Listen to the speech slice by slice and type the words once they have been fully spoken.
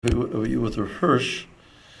with Hirsch,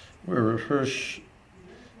 where Hirsch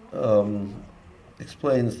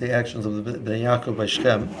explains the actions of the Bnei Yaakov by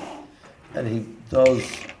Shechem, and he does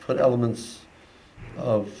put elements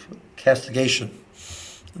of castigation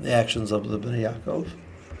in the actions of the Bnei Yaakov.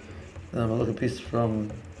 And I'm going to look at a piece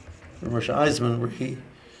from Moshe Eisman where he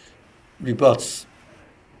rebuts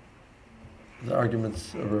the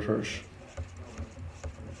arguments of Rav Hirsch.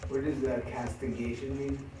 What does that castigation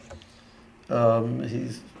mean? He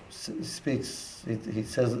speaks. He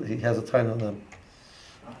says he has a time on them.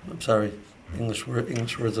 I'm sorry, English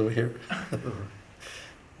words over here.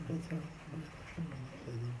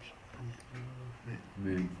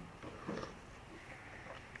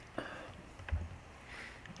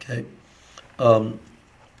 Okay.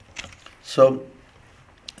 So,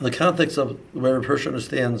 in the context of the way Rav Hirsch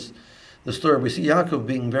understands the story, we see Yaakov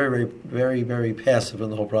being very, very, very, very passive in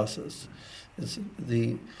the whole process. It's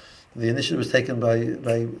the initiative was taken by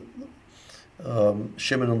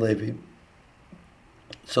Shimon and Levi.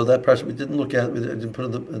 So that part we didn't look at. We didn't put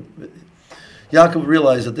in the. Yaakov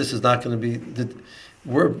realized that this is not going to be.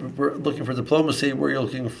 We're looking for diplomacy. We're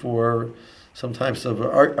looking for some types of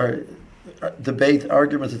debate,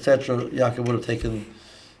 arguments, etc. Yaakov would have taken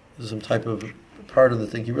some type of part of the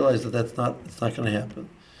thing. He realized that it's not going to happen.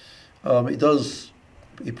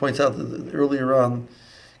 He points out that earlier on,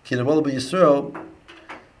 Kinavola Yisrael,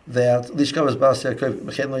 that Lishkav is Bas Yaakov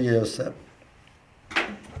Mechen Lo Yosef.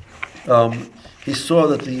 He saw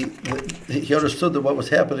that he understood that what was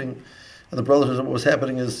happening, and the brothers, what was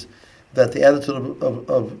happening is that the attitude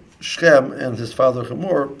of Shechem and his father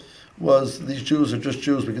Hamor was, these Jews are just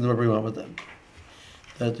Jews, we can do whatever we want with them.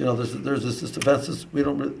 That there's this defense, we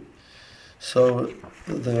don't. So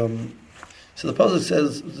the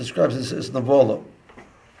pasuk describes this as Navola.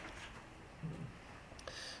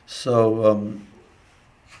 So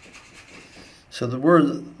the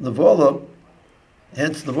word Navola,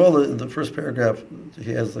 hence Navola in the first paragraph,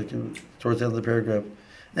 he has towards the end of the paragraph,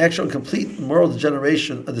 an actual and complete moral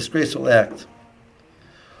degeneration, a disgraceful act.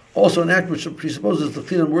 Also an act which presupposes the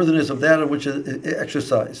clean unworthiness of that in which it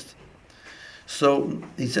exercised. So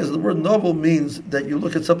he says the word noble means that you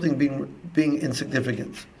look at something being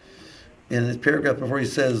insignificant. In his paragraph before he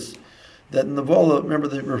says that Navola, remember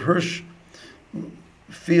that Rav Hirsch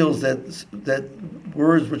feels that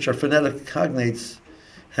words which are phonetic cognates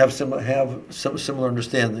have some similar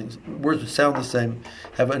understandings. Words which sound the same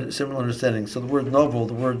have a similar understanding. So the word novel,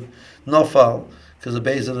 the word nofal, because the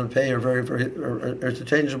bays and the pay are very, very are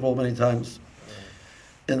interchangeable many times.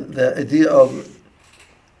 And the idea of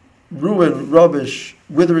ruin, rubbish,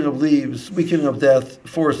 withering of leaves, weakening of death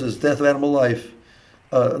forces, death of animal life,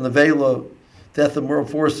 nevela, death of moral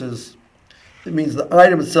forces. It means the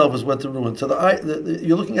item itself is went to ruin. So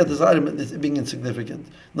you're looking at this item as being insignificant.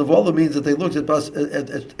 Navola means that they looked at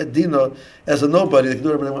Dinah as a nobody. They could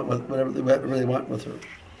do whatever they want with her.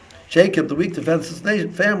 Jacob, the weak, defenseless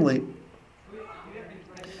family,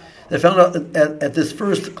 they found out at this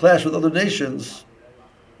first clash with other nations.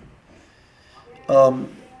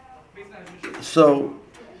 So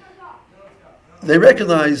they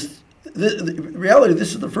recognized the reality.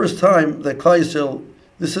 This is the first time that Klal Yisrael.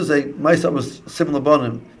 This is a Ma'aseh was similar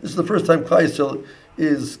bonim. This is the first time Klal Yisrael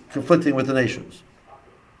is conflicting with the nations.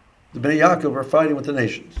 The Bnei Yaakov are fighting with the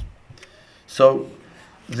nations. So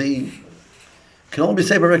can only be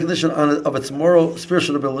saved by recognition of its moral,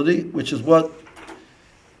 spiritual ability, which is what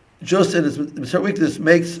just in its weakness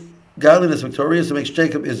makes godliness victorious and makes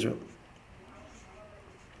Jacob Israel.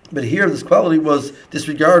 But here this quality was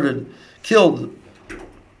disregarded, killed.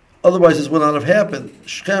 Otherwise, this would not have happened.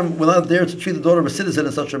 Shechem will not dare to treat the daughter of a citizen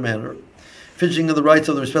in such a manner, infringing on the rights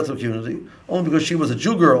of the respective community, only because she was a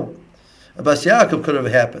Jew girl. A Bas Yaakov could have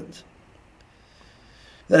happened.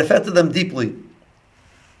 That affected them deeply.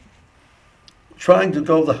 Trying to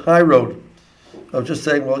go the high road of just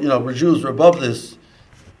saying, well, we're Jews, we're above this,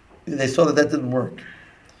 they saw that didn't work.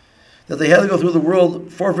 That they had to go through the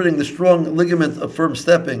world forfeiting the strong ligament of firm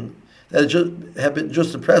stepping that had been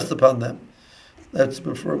just impressed upon them. That's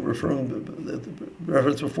referring the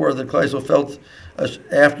reference before that Klal Yisrael felt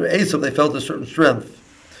after Esav they felt a certain strength.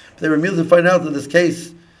 They were immediately to find out that this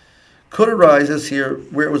case could arise as here,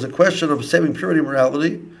 where it was a question of saving purity and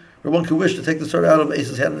morality, where one could wish to take the sword out of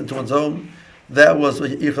Esav's hand into one's own. That was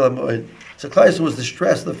Yichel HaMoed. So Klal Yisrael was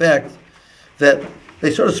distressed the fact that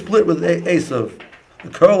they sort of split with Esav, the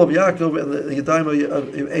curl of Yaakov and the Yadayim of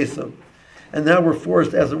Esav, and now we're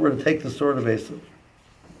forced, as it were, to take the sword of Esav.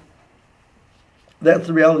 That's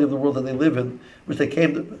the reality of the world that they live in, which they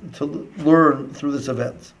came to learn through this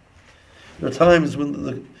event. There are times when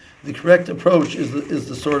the correct approach is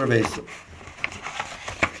the sword of Esav.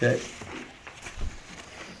 Okay.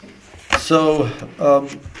 So,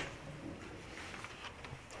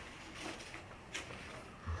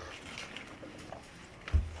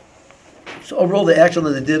 so overall, the action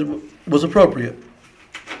that they did was appropriate.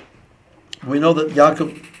 We know that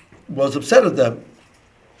Yaakov was upset at them.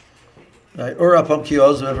 Right? Yaakov,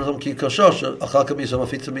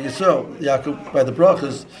 by the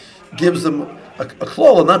brachas, gives them a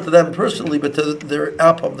klala, not to them personally, but to their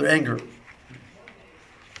apam, their anger.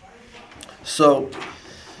 So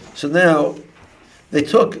now they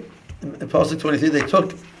took in Pasuk 23. They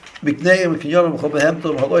took mikneim kinyonim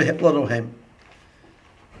chobehemtom haloi heplanohem.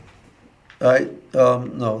 Right?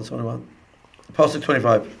 No, that's what I want. Pasuk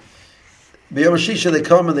 25. B'yom Shisha they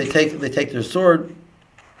come and they take their sword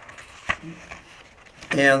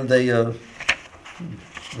and they.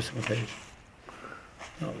 What's the page?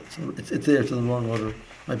 No, it's there. It's in the wrong order.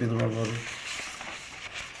 Might be in the wrong order.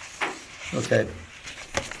 Okay.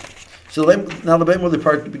 So now the Beimoli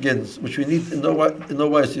part begins, which we need in no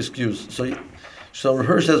wise to excuse. So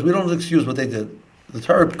Hirsch says we don't excuse what they did. The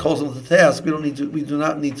Torah calls them to task. We do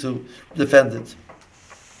not need to defend it.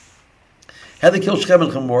 Had they killed Shechem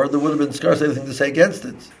and Hamor, there would have been scarce anything to say against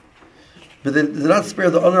it. But they did not spare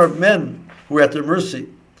the unarmed men who were at their mercy.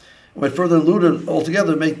 When further looted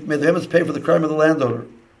altogether, made the Hamas pay for the crime of the landowner.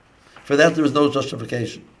 For that there is no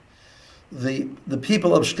justification. The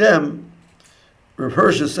people of Shechem, Rav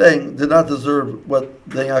Hirsch is saying, did not deserve what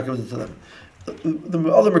the Yaakov did to them.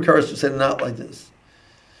 The other Makaris said not like this.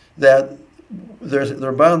 That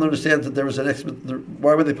they're bound to understand that there was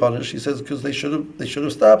why were they punished? He says because they should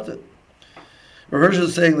have stopped it. Rav Hirsch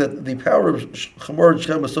is saying that the power of Chamor and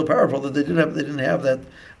Shechem was so powerful that they didn't have that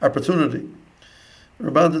opportunity.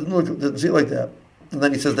 Ramban didn't see it like that, and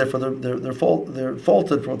then he says therefore they're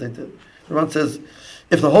faulted for what they did. Ramban says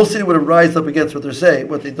if the whole city would have rised up against what they're saying,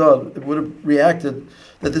 what they've done, it would have reacted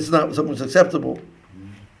that this is not something that's acceptable.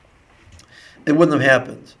 It wouldn't have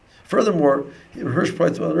happened. Furthermore, Hirsch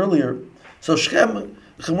points out earlier. So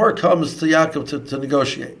Chamor comes to Yaakov to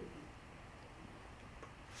negotiate.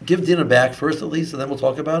 Give Dinah back first, at least, and then we'll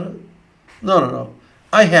talk about it. No.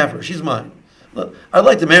 I have her. She's mine. Look, I'd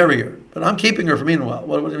like to marry her, but I'm keeping her for meanwhile.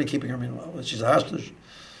 What are we keeping her meanwhile? She's a hostage,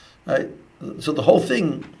 right? So the whole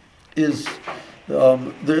thing is the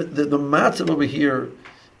matzah over here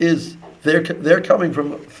is they're coming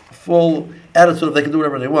from full attitude of they can do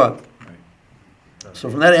whatever they want. Right. So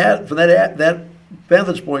from that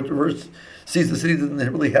vantage point, Reverse sees the city didn't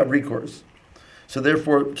really have recourse. So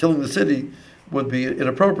therefore, killing the city would be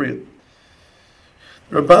inappropriate.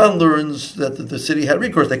 Ramban learns that the city had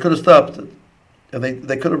recourse. They could have stopped it. And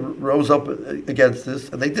they could have rose up against this,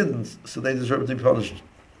 and they didn't. So they deserve to be punished.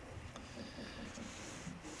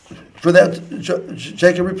 For that,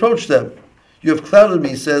 Jacob reproached them. You have clouded me,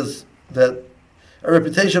 he says, that our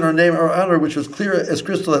reputation, our name, our honor, which was clear as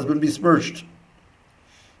crystal, has been besmirched.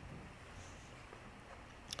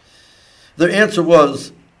 Their answer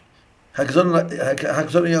was, can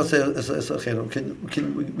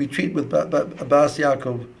we treat with Abbas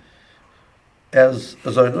Yaakov as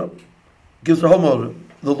a Zoyna? Gives the whole motive.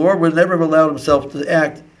 The Lord would never have allowed himself to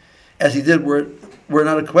act as he did were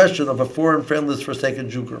not a question of a foreign, friendless, forsaken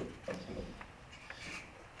Jew girl.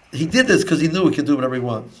 He did this because he knew he could do whatever he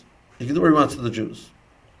wants. He can do what he wants to the Jews.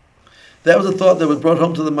 That was a thought that was brought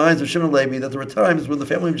home to the minds of Shimon and Levi, that there were times when the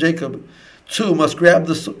family of Jacob, too, must grasp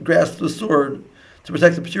the sword to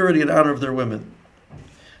protect the purity and honor of their women.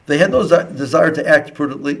 They had no desire to act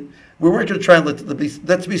prudently. We weren't going to try and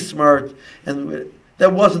let's be smart, and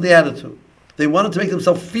that wasn't the attitude. They wanted to make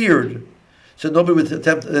themselves feared, so nobody would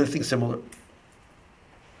attempt anything similar.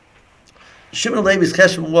 Shimon and Levi's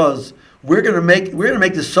cheshbon was, we're going to make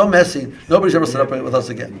this so messy, nobody's ever set up with us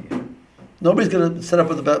again. Nobody's going to set up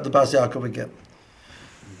with the Bas Yaakov again.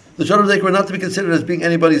 The children of Jacob were not to be considered as being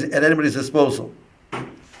at anybody's disposal.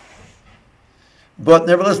 But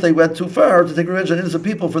nevertheless, they went too far to take revenge on innocent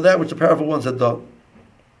people for that which the powerful ones had done.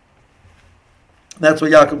 That's why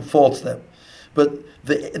Yaakov faults them. But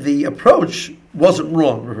the approach wasn't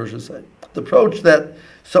wrong, Rav Hirsch is saying. The approach that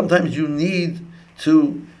sometimes you need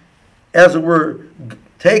to, as it were,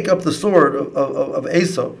 take up the sword of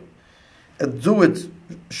Esau and do it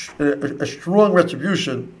a strong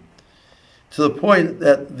retribution to the point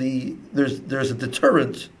that there's a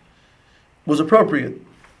deterrent was appropriate.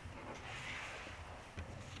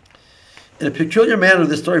 In a peculiar manner,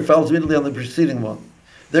 this story follows immediately on the preceding one.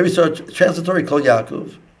 There we saw a transitory called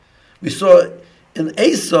Yaakov. We saw in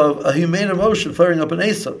Esav a humane emotion flaring up in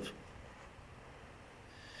Esav.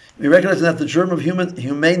 We recognize that the germ of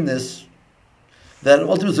humaneness that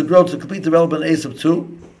ultimately is a growth to complete development in Esav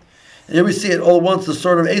too. And here we see it all at once, the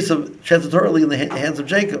sword of Esav transitorily in the hands of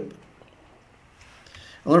Jacob.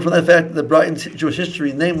 And learn from that fact that brought into Jewish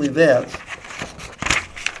history, namely that.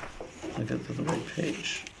 I get to the right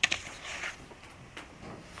page.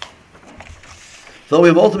 Though we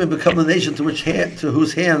have ultimately become the nation to whose hands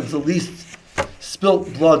the least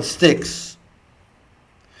spilt blood sticks,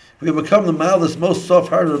 we have become the mildest, most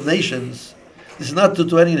soft-hearted of nations. This is not due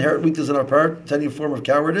to any inherent weakness on our part, to any form of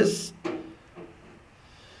cowardice.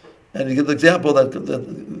 And you give the example that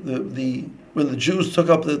when the Jews took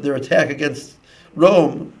up their attack against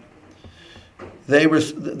Rome, they were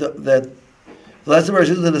that the last of our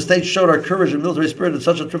citizens in the state showed our courage and military spirit in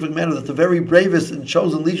such a terrific manner that the very bravest and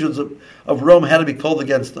chosen legions of Rome had to be called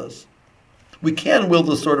against us. We can wield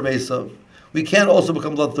the sword of Esav. We can also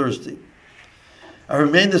become bloodthirsty. Our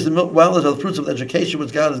remainders and wildness are the fruits of the education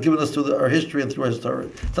which God has given us through our history and through our story.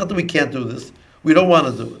 It's not that we can't do this. We don't want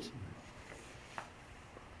to do it.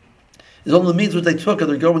 It's only the means which they took, and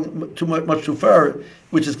they're going much too far,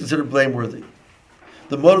 which is considered blameworthy.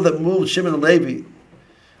 The motive that moved Shimon and Levi,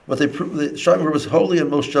 the striving for was holy and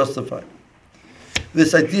most justified.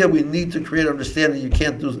 This idea we need to create understanding you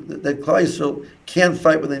can't do that. Klal Yisrael can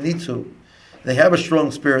fight when they need to. They have a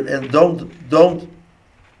strong spirit, and don't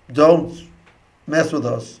mess with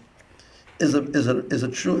us. Is a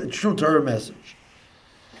true Torah message.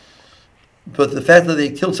 But the fact that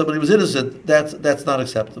they killed somebody who was innocent, that's not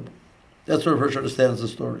acceptable. That's what Hirsch understands the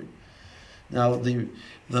story. Now, the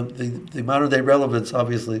modern day relevance,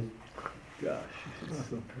 obviously. Gosh, it's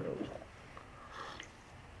so terrible.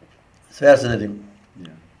 It's fascinating. Yeah.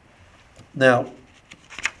 Now,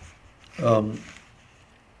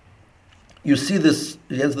 you see this, at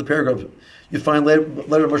the end of the paragraph, you find later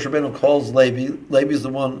Moshe Rabbeinu calls Levi. Levi is the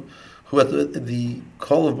one who, at the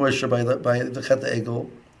call of Moshe by the Chet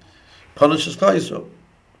Egel, punishes Klal Yisrael.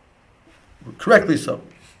 Correctly so.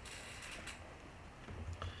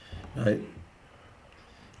 Right.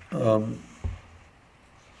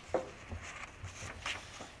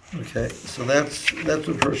 Okay, so that's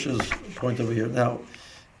what Hirsch's point over here. Now,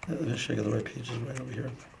 let me check the right pages right over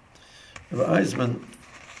here. Rabbi Eisman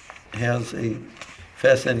has a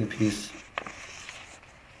fascinating piece.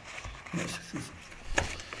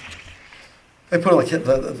 I put like a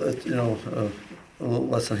little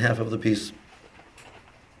less than half of the piece.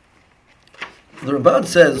 The Ramban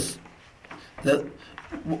says that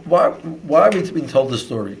why are we being told this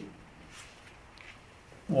story?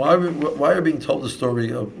 Why are we being told the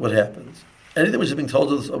story of what happens? Anything which is being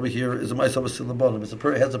told us over here is a ma'aseh b'silabon. It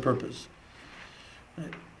has a purpose.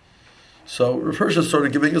 Right? So Rav Hirsch is sort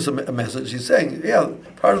of giving us a message. He's saying,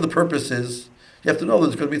 part of the purpose is you have to know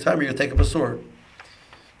there's going to be a time where you're going to take up a sword,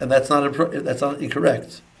 and that's not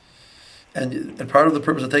incorrect. And part of the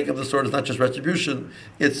purpose of taking up the sword is not just retribution;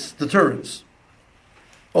 it's deterrence.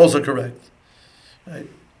 Also correct. Right?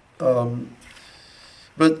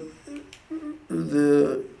 But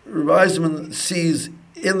the Rabbi Eisman sees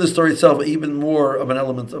in the story itself even more of an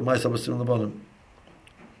element of Ma'aseh B'Silum Labanim.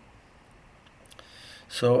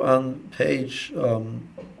 So on page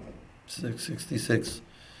 666,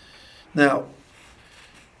 now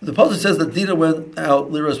the Pasuk says that Dinah went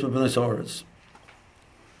out liras b'bnei Soaretz.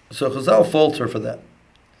 So Chazal falter for that.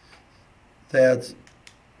 That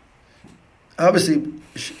obviously,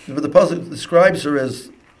 but the Pasuk describes her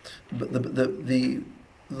as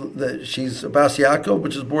she's a Bas Yaakov,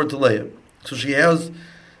 which is born to Leah. So she has.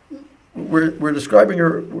 We're describing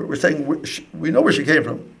her. We're saying we know where she came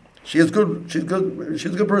from. She is good. She's good.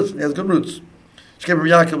 She's a good person. She has good roots. She came from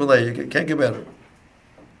Yaakov and Leah. You can't get better.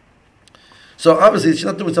 So obviously, she's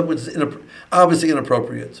not doing something which is obviously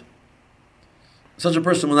inappropriate. Such a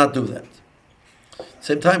person will not do that.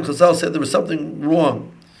 Same time, Chazal said there was something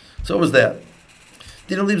wrong. So what was that?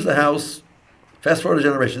 Dinah leaves the house. Fast forward a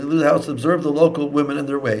generation. They leave the house to observe the local women and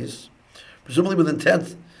their ways, presumably with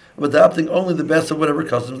intent of adopting only the best of whatever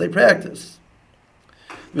customs they practice.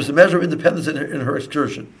 There was a measure of independence in her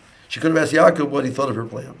excursion. She could have asked Yaakov what he thought of her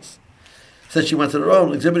plans. Instead, she went on her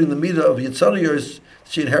own, exhibiting the midah of yitzaniyos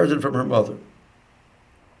she inherited from her mother.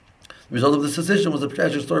 The result of this decision was the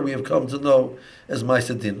tragic story we have come to know as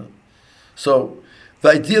Ma'aseh Dinah. So, the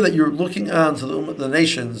idea that you're looking on to the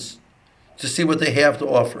nations to see what they have to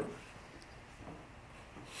offer.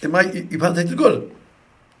 You might take the good.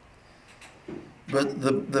 But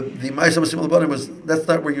the Ma'aseh B'Silum Labanim was, that's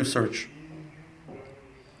not where you search.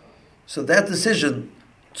 So that decision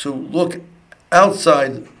to look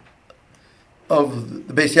outside of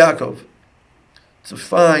the Beis Yaakov to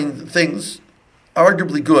find things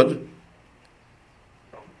arguably good,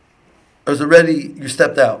 is already, you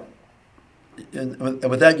stepped out. And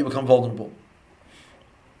with that you become vulnerable.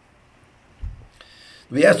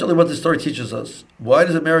 We asked earlier what this story teaches us. Why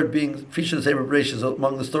does it merit being featured in the same preparations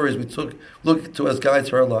among the stories we look to as guides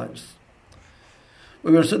for our lives?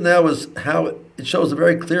 What we understood now is how it shows a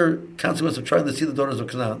very clear consequence of trying to see the daughters of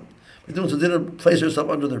Canaan. By doing so, didn't place herself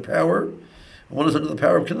under their power. And one is under the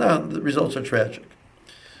power of Canaan, the results are tragic.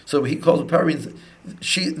 So he calls it power means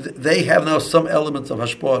they have now some elements of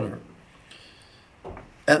hashpah on her.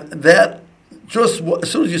 And that, just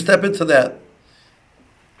as soon as you step into that,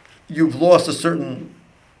 you've lost a certain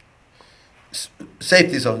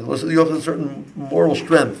safety zone. You have a certain moral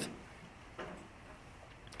strength,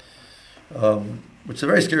 which is a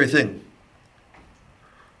very scary thing.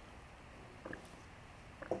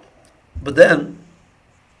 But then,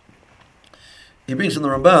 he brings in the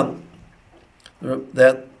Ramban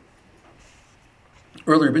that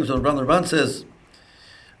earlier he brings in the Ramban says,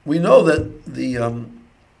 we know that the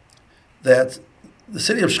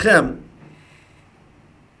city of Shechem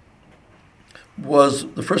was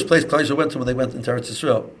the first place Klal Yisrael went to when they went into Eretz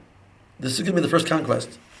Yisrael. This is going to be the first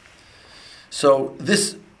conquest. So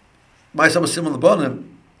this, Ma'aseh Simon Lebanim,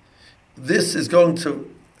 this is going to,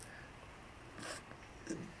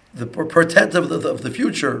 the portent of the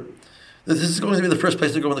future, that this is going to be the first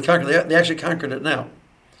place they're going to conquer. They actually conquered it now.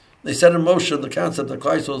 They set in motion the concept that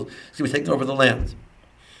Klal Yisrael is going to be taking over the land.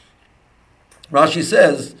 Rashi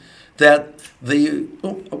says that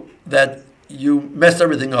you messed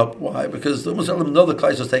everything up. Why? Because the Muslims know the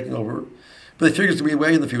Klal Yisrael is taking over, but they figure it's going to be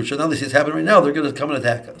way in the future. Now they see it's happening right now. They're going to come and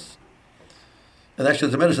attack us. And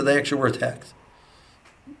actually, the Medrash said they actually were attacked.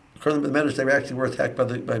 According to the Medrash, they actually were attacked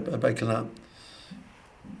by Canaan.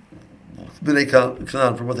 B'nai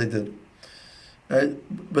Canaan for what they did. Right?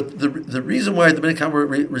 But the reason why the B'nai Canaan were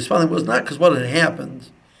responding was not because what had happened,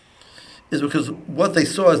 is because what they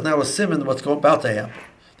saw is now a simon what's about to happen.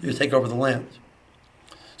 You take over the land.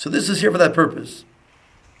 So this is here for that purpose,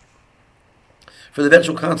 for the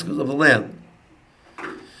eventual consequence of the land.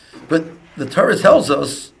 But the Torah tells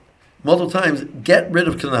us multiple times, get rid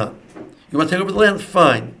of Canaan. You want to take over the land?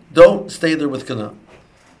 Fine. Don't stay there with Canaan.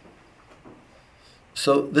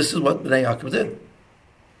 So this is what Bnei Yaakov did.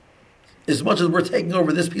 As much as we're taking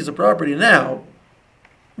over this piece of property now,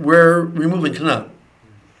 we're removing Canaan.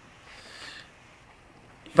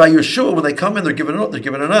 By Yeshua, when they come in, they're given an option. They're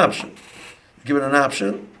given an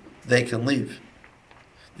option, they can leave.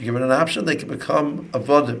 They're given an option, they can become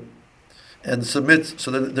avodim and submit. So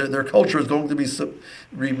their culture is going to be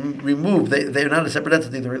removed. They're not a separate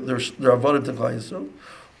entity. They're avodim to Klal Yisrael,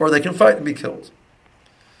 or they can fight and be killed.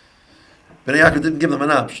 Bnei Yaakov didn't give them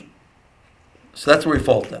an option, so that's where we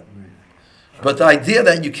fault them. But the idea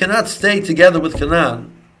that you cannot stay together with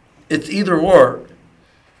Canaan, it's either or.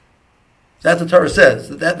 That the Torah says.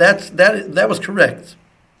 That was correct.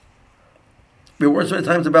 We warned so many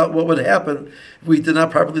times about what would happen if we did not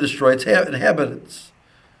properly destroy its inhabitants.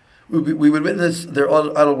 We would witness their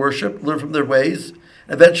idol worship, learn from their ways,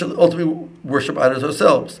 and eventually, ultimately, worship idols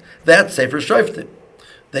ourselves. That's Sefer Shoftim.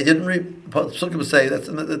 They didn't. Psukim say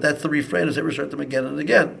that's the refrain of Sefer Shoftim again and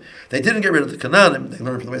again. They didn't get rid of the Canaanim. They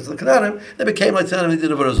learned from the ways of the Canaanim. They became like Canaanim. They did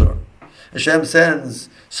Avodah Zarah. Hashem sends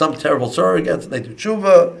some terrible sorrow against them. They do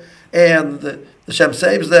tshuva. And the Hashem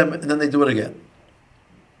saves them, and then they do it again.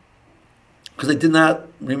 Because they did not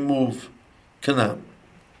remove Canaan.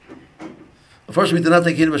 Unfortunately, we did not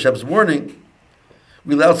take heed of Hashem's warning.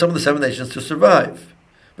 We allowed some of the 7 nations to survive.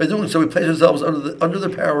 By doing so, we placed ourselves under the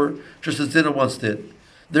power, just as Dinah once did.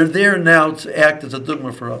 They're there now to act as a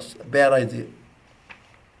dogma for us. A bad idea.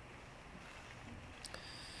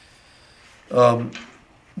 Now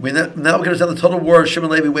we can understand the total war Shimon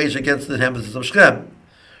and Levi waged against the inhabitants of Shechem.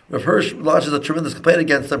 Rav Hirsch lodges a tremendous complaint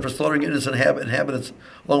against them for slaughtering innocent inhabitants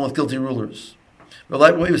along with guilty rulers. But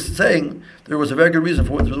like what he was saying, there was a very good reason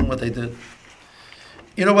for doing what they did.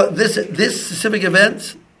 You know what? This specific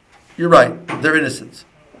event, you're right, they're innocent.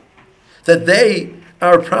 That they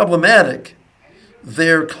are problematic,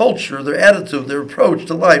 their culture, their attitude, their approach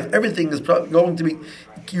to life, everything is going to be,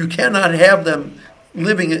 you cannot have them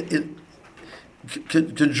living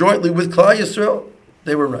conjointly with Klal Yisrael.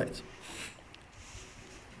 They were right.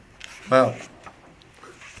 Wow.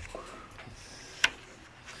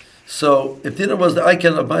 So, if Dinah was the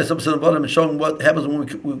icon of my substance of bottom and showing what happens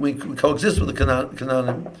when we coexist with the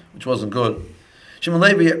Canaanim, which wasn't good, Shimon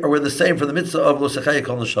and Levi were the same for the mitzvah of Lo Sechaya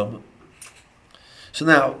Kol Neshama. So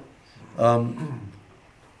now,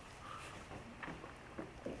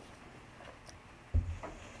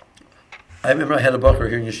 I remember I had a bacher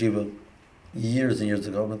here in Yeshiva years and years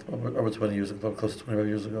ago, over 20 years ago, close to 25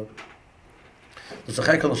 years ago. The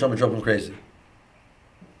Sechai Kol Neshama drove him crazy.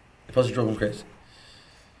 The Pasuk drove him crazy.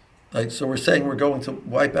 Like, so we're saying we're going to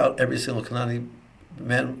wipe out every single Canaanite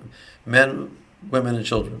man, women and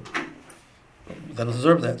children. They don't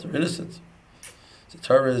deserve that. They're innocent. The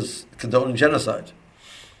Torah is condoning genocide.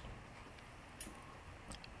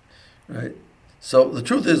 Right? So the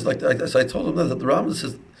truth is, like so I told him that the Rambam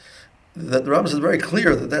says very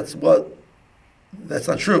clear that that's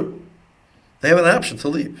not true. They have an option to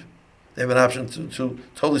leave. They have an option to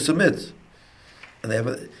totally submit, and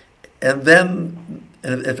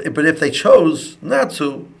if they chose not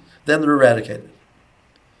to, then they're eradicated,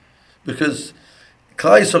 because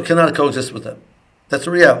Klal Yisrael cannot coexist with them. That's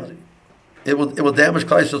the reality. It will damage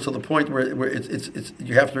Klal Yisrael to the point where it's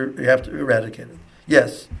you have to eradicate it.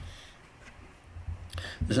 Yes.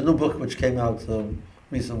 There's a new book which came out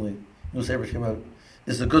recently. Newspaper came out.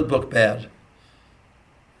 Is the good book bad?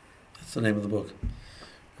 That's the name of the book.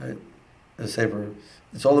 Right? The Sefer.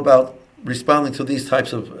 It's all about responding to these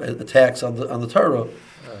types of attacks on the Torah.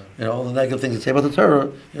 All the negative things that say about the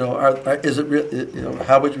Torah. Is it real?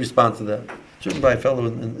 How would you respond to that? It's written by a fellow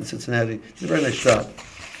in Cincinnati. He's a very nice job.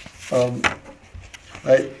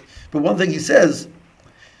 Right? But one thing he says,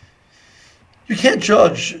 you can't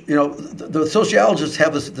judge. The sociologists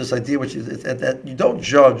have this idea, which is that you don't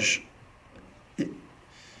judge.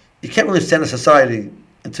 You can't really understand a society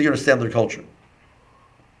until you understand their culture.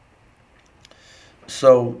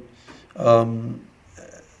 So, I want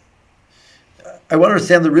to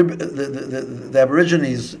understand the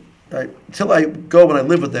Aborigines, right? Until I go and I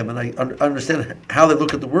live with them and I understand how they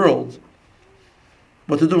look at the world.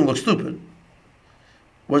 What they're doing looks stupid.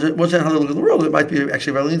 What's how they look at the world? It might be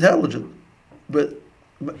actually very intelligent. But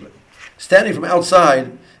standing from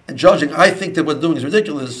outside and judging, I think that what they're doing is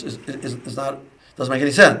ridiculous, is not, doesn't make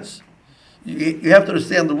any sense. You have to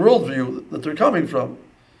understand the worldview that they're coming from.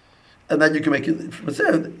 And then you can make it,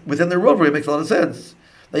 within their worldview, it makes a lot of sense.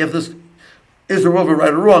 They have this, is the worldview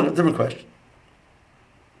right or wrong? A different question.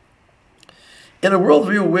 In a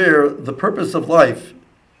worldview where the purpose of life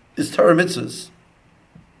is Torah mitzvahs,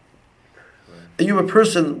 and you have a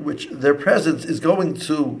person which their presence is going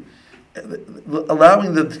to,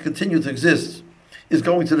 allowing them to continue to exist, is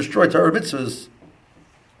going to destroy Torah mitzvahs,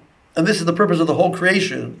 and this is the purpose of the whole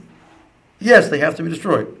creation, yes, they have to be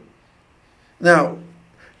destroyed. Now,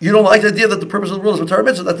 you don't like the idea that the purpose of the world is for Torah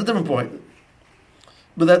mitzvahs, that's a different point.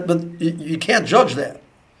 But you can't judge that,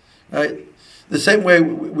 right? The same way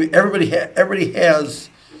everybody has,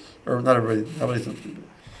 or not everybody,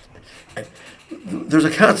 there's a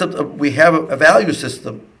concept of we have a value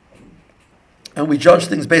system, and we judge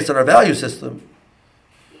things based on our value system,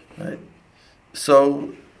 right?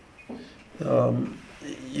 So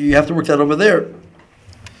you have to work that over there.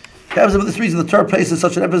 Perhaps for this reason, the Torah places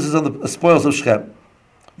such an emphasis on the spoils of Shechem.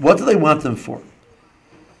 What do they want them for?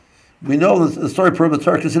 We know the story from the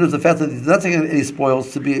Torah considers the fact that he's not taking any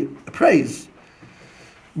spoils to be a praise.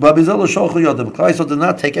 But Klal Yisrael did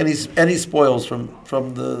not take any spoils from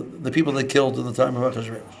the people they killed in the time of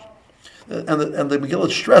Achashverosh. And the Megillah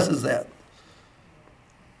stresses that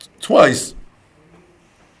twice.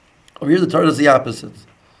 Over here, the Torah does the opposite.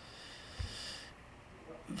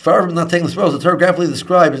 Far from not taking the spoils, the Torah graphically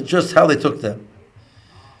describes just how they took them.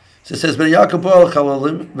 So it says, they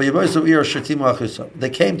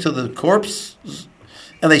came to the corpse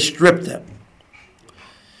and they stripped them.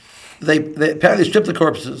 They apparently stripped the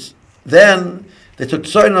corpses. Then they took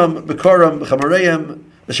Tsoinam, Bekoram, Bechamareim,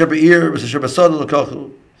 Besher Be'ir, Besher Besod,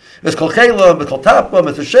 Lekochu, Beskol Chelam, Bekol Tapam,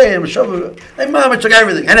 Besher Beshavu. They mama took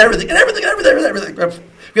everything. We have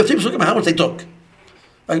people how much they took.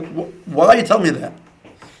 Like, why are you telling me that?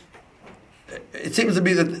 It seems to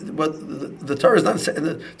be that the Torah is not.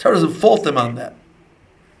 The Torah doesn't fault them on that.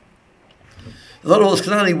 The Lord of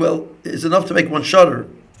Kanani, is enough to make one shudder.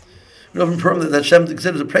 We know from Purim that Hashem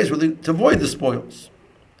considers it praiseworthy to avoid the spoils.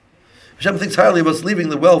 Hashem thinks highly of us leaving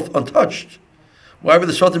the wealth untouched. Why would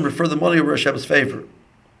the Shotim prefer the money over Hashem's favor?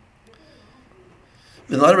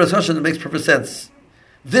 In the light of discussion, it makes perfect sense.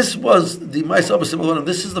 This was the Ma'aseh Abba Simon, and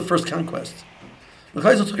this is the first conquest. When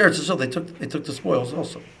Klal Yisrael took Eretz Yisrael, they took the spoils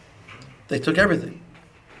also. They took everything.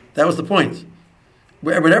 That was the point.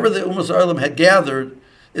 Whatever the Ummah Zarlim had gathered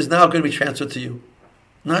is now going to be transferred to you.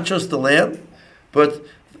 Not just the land, but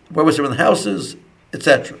where was there in the houses,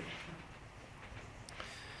 etc.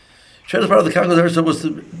 Shredder's part of the conquest was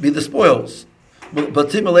to be the spoils. The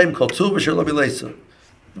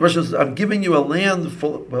verse says, I'm giving you a land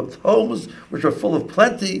full of homes which are full of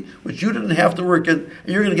plenty, which you didn't have to work in, and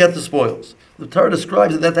you're going to get the spoils. The Torah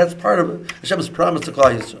describes that that's part of Hashem's promise to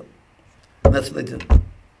Klal Yisrael. And that's what they did.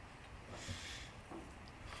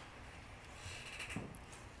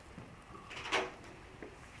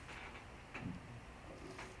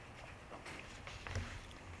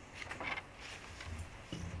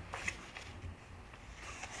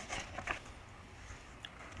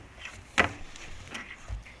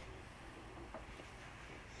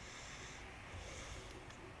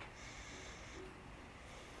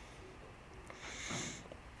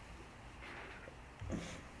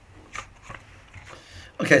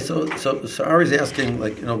 Okay, so Ari's asking,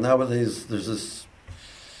 like, nowadays there's this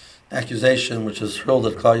accusation which is hurled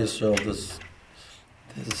at Klal Yisrael,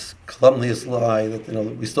 this calumnious lie that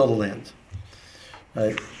that we stole the land,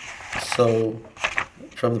 right? So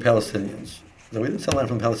from the Palestinians, no, we didn't steal land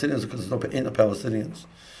from the Palestinians because ain't no Palestinians,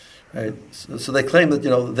 right? So they claim that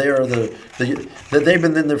they are that they've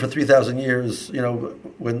been in there for 3,000 years.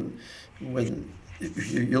 When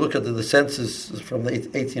you look at the census from the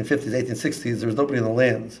 1850s, 1860s, there was nobody in the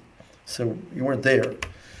land, so you weren't there.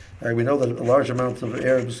 Right, we know that a large amount of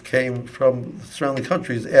Arabs came from surrounding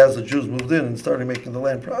countries as the Jews moved in and started making the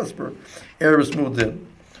land prosper. Arabs moved in.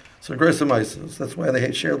 So Gershomizes, that's why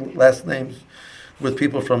they shared last names with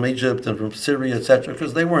people from Egypt and from Syria, etc.,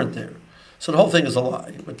 because they weren't there. So the whole thing is a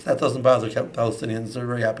lie, but that doesn't bother Palestinians. They're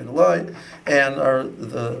very happy to lie, and our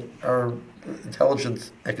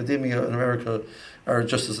intelligent academia in America are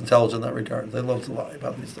just as intelligent in that regard. They love to lie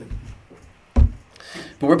about these things.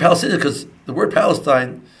 But we're Palestinian because the word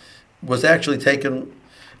Palestine was actually taken,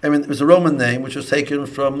 it was a Roman name which was taken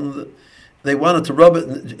from, they wanted to rub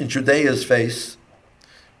it in Judea's face.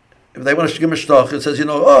 If they wanted to give him a shtoch, it says,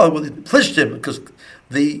 Plishtim, because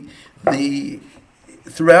the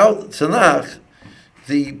throughout Tanakh,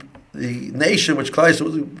 the nation which Klal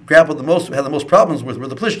Yisrael grappled the most, had the most problems with, were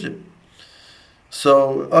the Plishtim.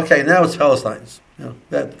 So, okay, now it's Palestine's.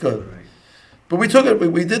 That's good. Right. But we took it.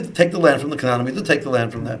 We did take the land from the Canaan. We did take the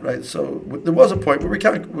land from that, right? So there was a point where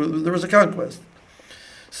there was a conquest.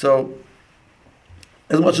 So,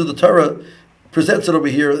 as much as the Torah presents it over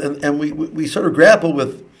here, and we sort of grapple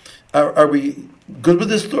with, are we good with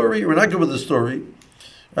this story or we're not good with this story,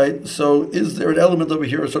 right? So, is there an element over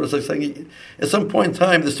here, sort of like saying, at some point in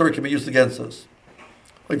time, this story can be used against us?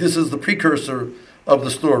 Like this is the precursor of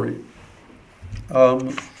the story.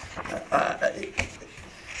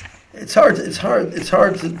 It's hard to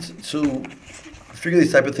figure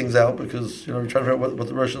these type of things out because we're trying to figure out what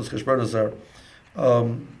the Russians' Kashbarnas are.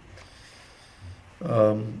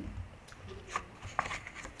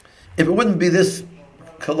 If it wouldn't be this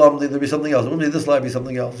calumny, there'd be something else. It wouldn't be this lie, it'd be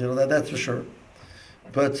something else. That's for sure.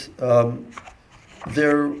 But where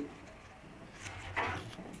do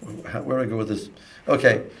I go with this?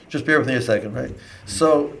 Okay, just bear with me a second, right?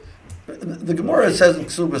 So. The Gemara says in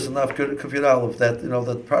Ksubis and Kufir Aleph that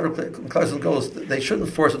that part of Klal Yisrael goes, they shouldn't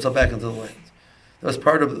force themselves back into the land. That's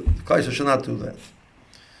part of Klal Yisrael should not do that.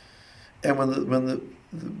 And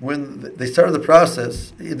when they started the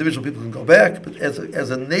process, individual people can go back, but as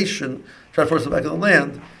a nation try to force them back in the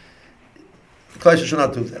land, Klal Yisrael should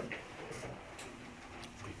not do that.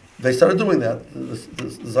 They started doing that. The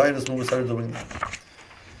Zionist movement started doing that.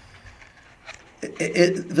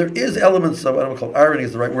 There is elements of, I don't know, called irony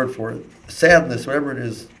is the right word for it, sadness, whatever it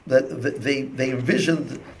is, that they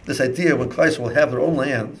envisioned this idea when Klal Yisrael will have their own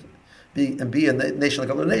land, be a nation like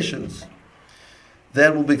other nations,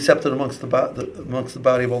 then will be accepted amongst the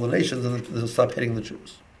body of all the nations, and they'll stop hating the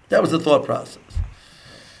Jews. That was the thought process.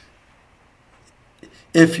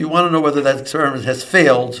 If you want to know whether that experiment has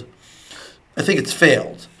failed, I think it's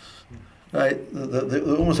failed. Right? The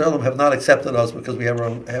Umm have not accepted us because we have our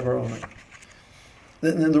own land.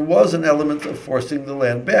 Then there was an element of forcing the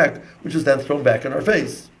land back, which is then thrown back in our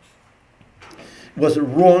face. Was it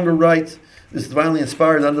wrong or right? Is it divinely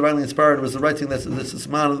inspired, not divinely inspired? Was the right thing? This is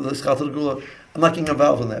man, the Schalta Gula. I'm not getting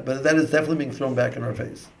involved in that, but that is definitely being thrown back in our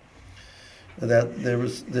face. That there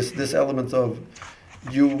was this element of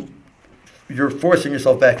you're forcing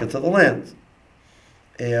yourself back into the land,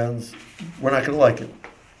 and we're not going to like it.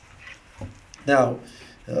 Now.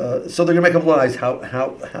 So they're going to make up lies. How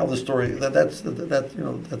the story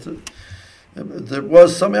there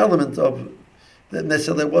was some element of that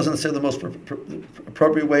necessarily that wasn't necessarily the most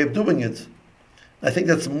appropriate way of doing it. I think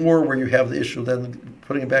that's more where you have the issue than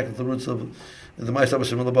putting it back into the roots of the Ma'aseh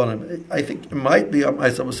B'Simon Labanim. I think it might be a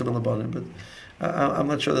Ma'aseh B'Simon Labanim, but I'm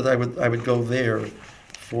not sure that I would go there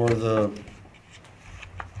for the.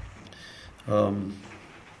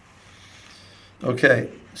 Okay,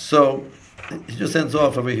 so. He just ends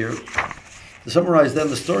off over here. To summarize, then,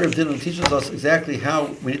 the story of Dinah teaches us exactly how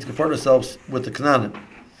we need to comport ourselves with the Canaanim.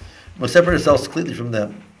 We must separate ourselves completely from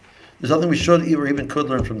them. There's nothing we should or even could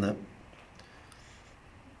learn from them.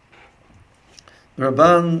 The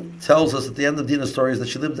Ramban tells us at the end of Dinah's story is that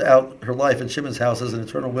she lived out her life in Shimon's house as an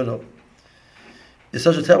eternal widow. It's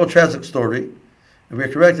such a terrible, tragic story, and we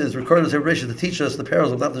are corrected as recorded as information to teach us the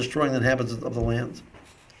perils of not destroying the inhabitants of the land.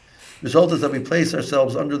 The result is that we place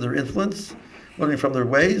ourselves under their influence, learning from their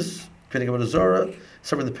ways, creating a Zorah,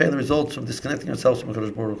 suffering the pain and the results from disconnecting ourselves from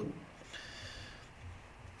HaKadosh Baruch Hu.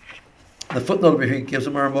 The footnote over here gives a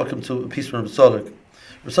Maram welcome to a piece from Rav Tzadok.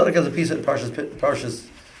 Rav Tzadok has a piece in Parshas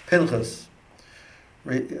Pinchas,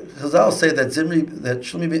 Chazal say that Shlomi ben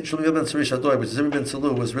Tzurish Adoi, which is Zimri ben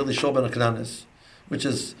Tzulu, was really Shol ben Kananis, which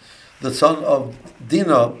is the son of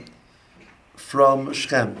Dinah from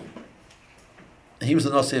Shechem. He was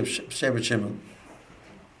the Nasi of Shevet Shimon.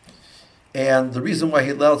 And the reason why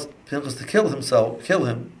he allowed Pinchas to kill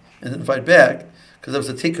him, and didn't fight back, because there was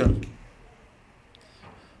a tikkun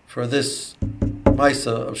for this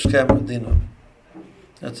Maisa of Shechem and Dinah.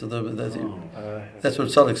 That's what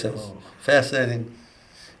Tzaddik says. Fascinating.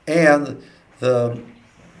 And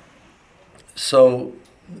so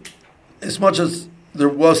as much as there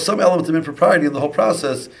was some element of impropriety in the whole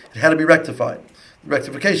process, it had to be rectified. The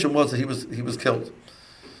rectification was that he was killed.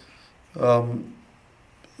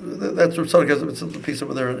 That's what Tzaddik has. It's a piece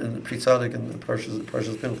over there in Pri Tzaddik and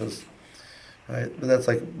Parshas Pinchas. Right? But that's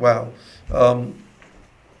like, wow.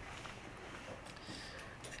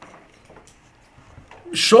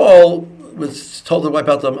 Shaul was told to wipe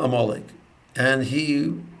out the Amalek, and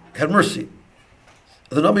he had mercy.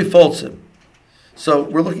 The Navi faults him. So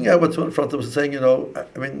we're looking at what's in front of us and saying,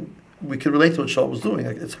 I mean, we can relate to what Shaul was doing.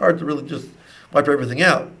 It's hard to really just wipe everything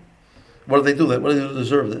out. What do they do? What do they do to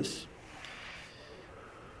deserve this?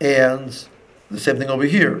 And the same thing over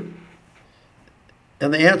here.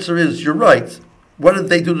 And the answer is, you're right. What did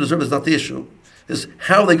they do to deserve is not the issue. It's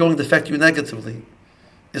how are they going to affect you negatively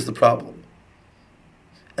is the problem.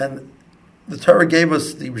 And the Torah gave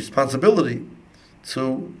us the responsibility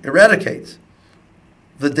to eradicate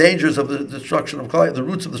the dangers of the destruction of Klal, the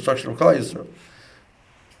roots of the destruction of Klal Yisrael,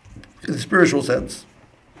 in the spiritual sense.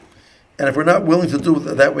 And if we're not willing to do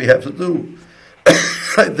that, we have to do.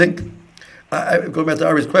 I think, going back to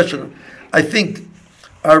Ari's question, I think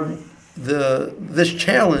this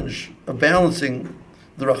challenge of balancing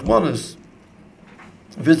the Rachmanis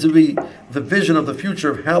vis-a-vis the vision of the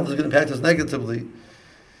future of how this is going to impact us negatively.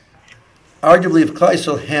 Arguably, if Klal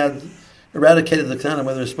Yisrael had eradicated the Canaan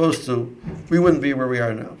where they're supposed to, we wouldn't be where we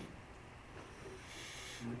are now.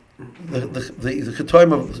 The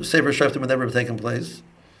Ketayim of Sefer Shoftim would never have taken place.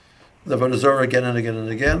 The Avodah Zarah again and again and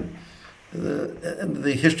again. And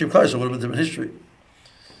the history of Klal Yisrael would have been a different history.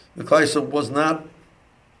 The Klal Yisrael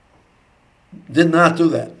did not do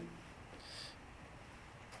that.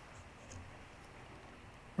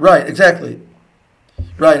 Right, exactly.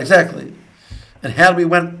 And had we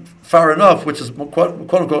went far enough, which is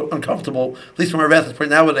quote unquote uncomfortable, at least from our vantage point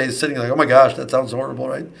nowadays, sitting like, oh my gosh, that sounds horrible,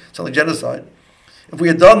 right? It sounds like genocide. If we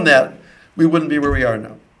had done that, we wouldn't be where we are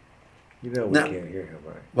now. We can't hear him,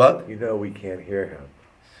 right? What? We can't hear him.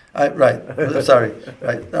 Right. Sorry.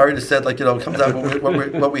 Right. I already said, it comes out,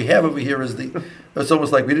 what we have over here is it's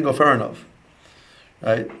almost like we didn't go far enough.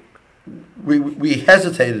 Right? We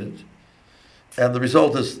hesitated. And the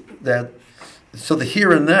result is that, so the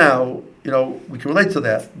here and now, we can relate to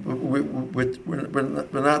that.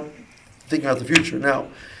 We're not thinking about the future. Now,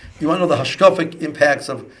 you want to know the hashkafic impacts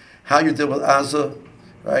of how you deal with Gaza,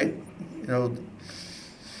 right?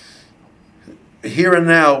 Here and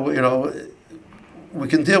now, we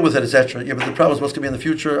can deal with it, etc. Yeah, but the problem is what's going to be in the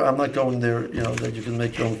future. I'm not going there, that you can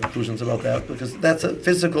make your own conclusions about that, because that's a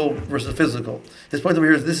physical versus physical. His point over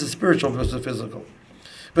here is this is spiritual versus physical.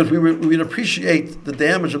 But if we'd appreciate the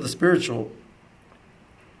damage of the spiritual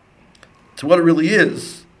to what it really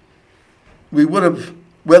is, we would have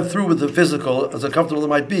went through with the physical as uncomfortable as it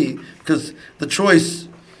might be, because the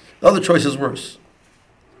other choice is worse.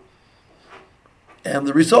 And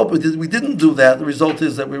the result, we didn't do that. The result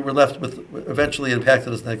is that we were left with, eventually it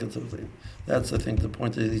impacted us negatively. That's, I think, the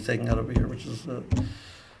point that he's taking out over here, which is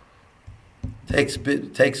takes a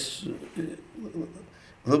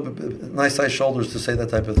little bit nice sized shoulders to say that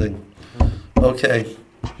type of thing. Okay.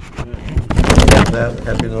 That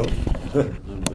happy note.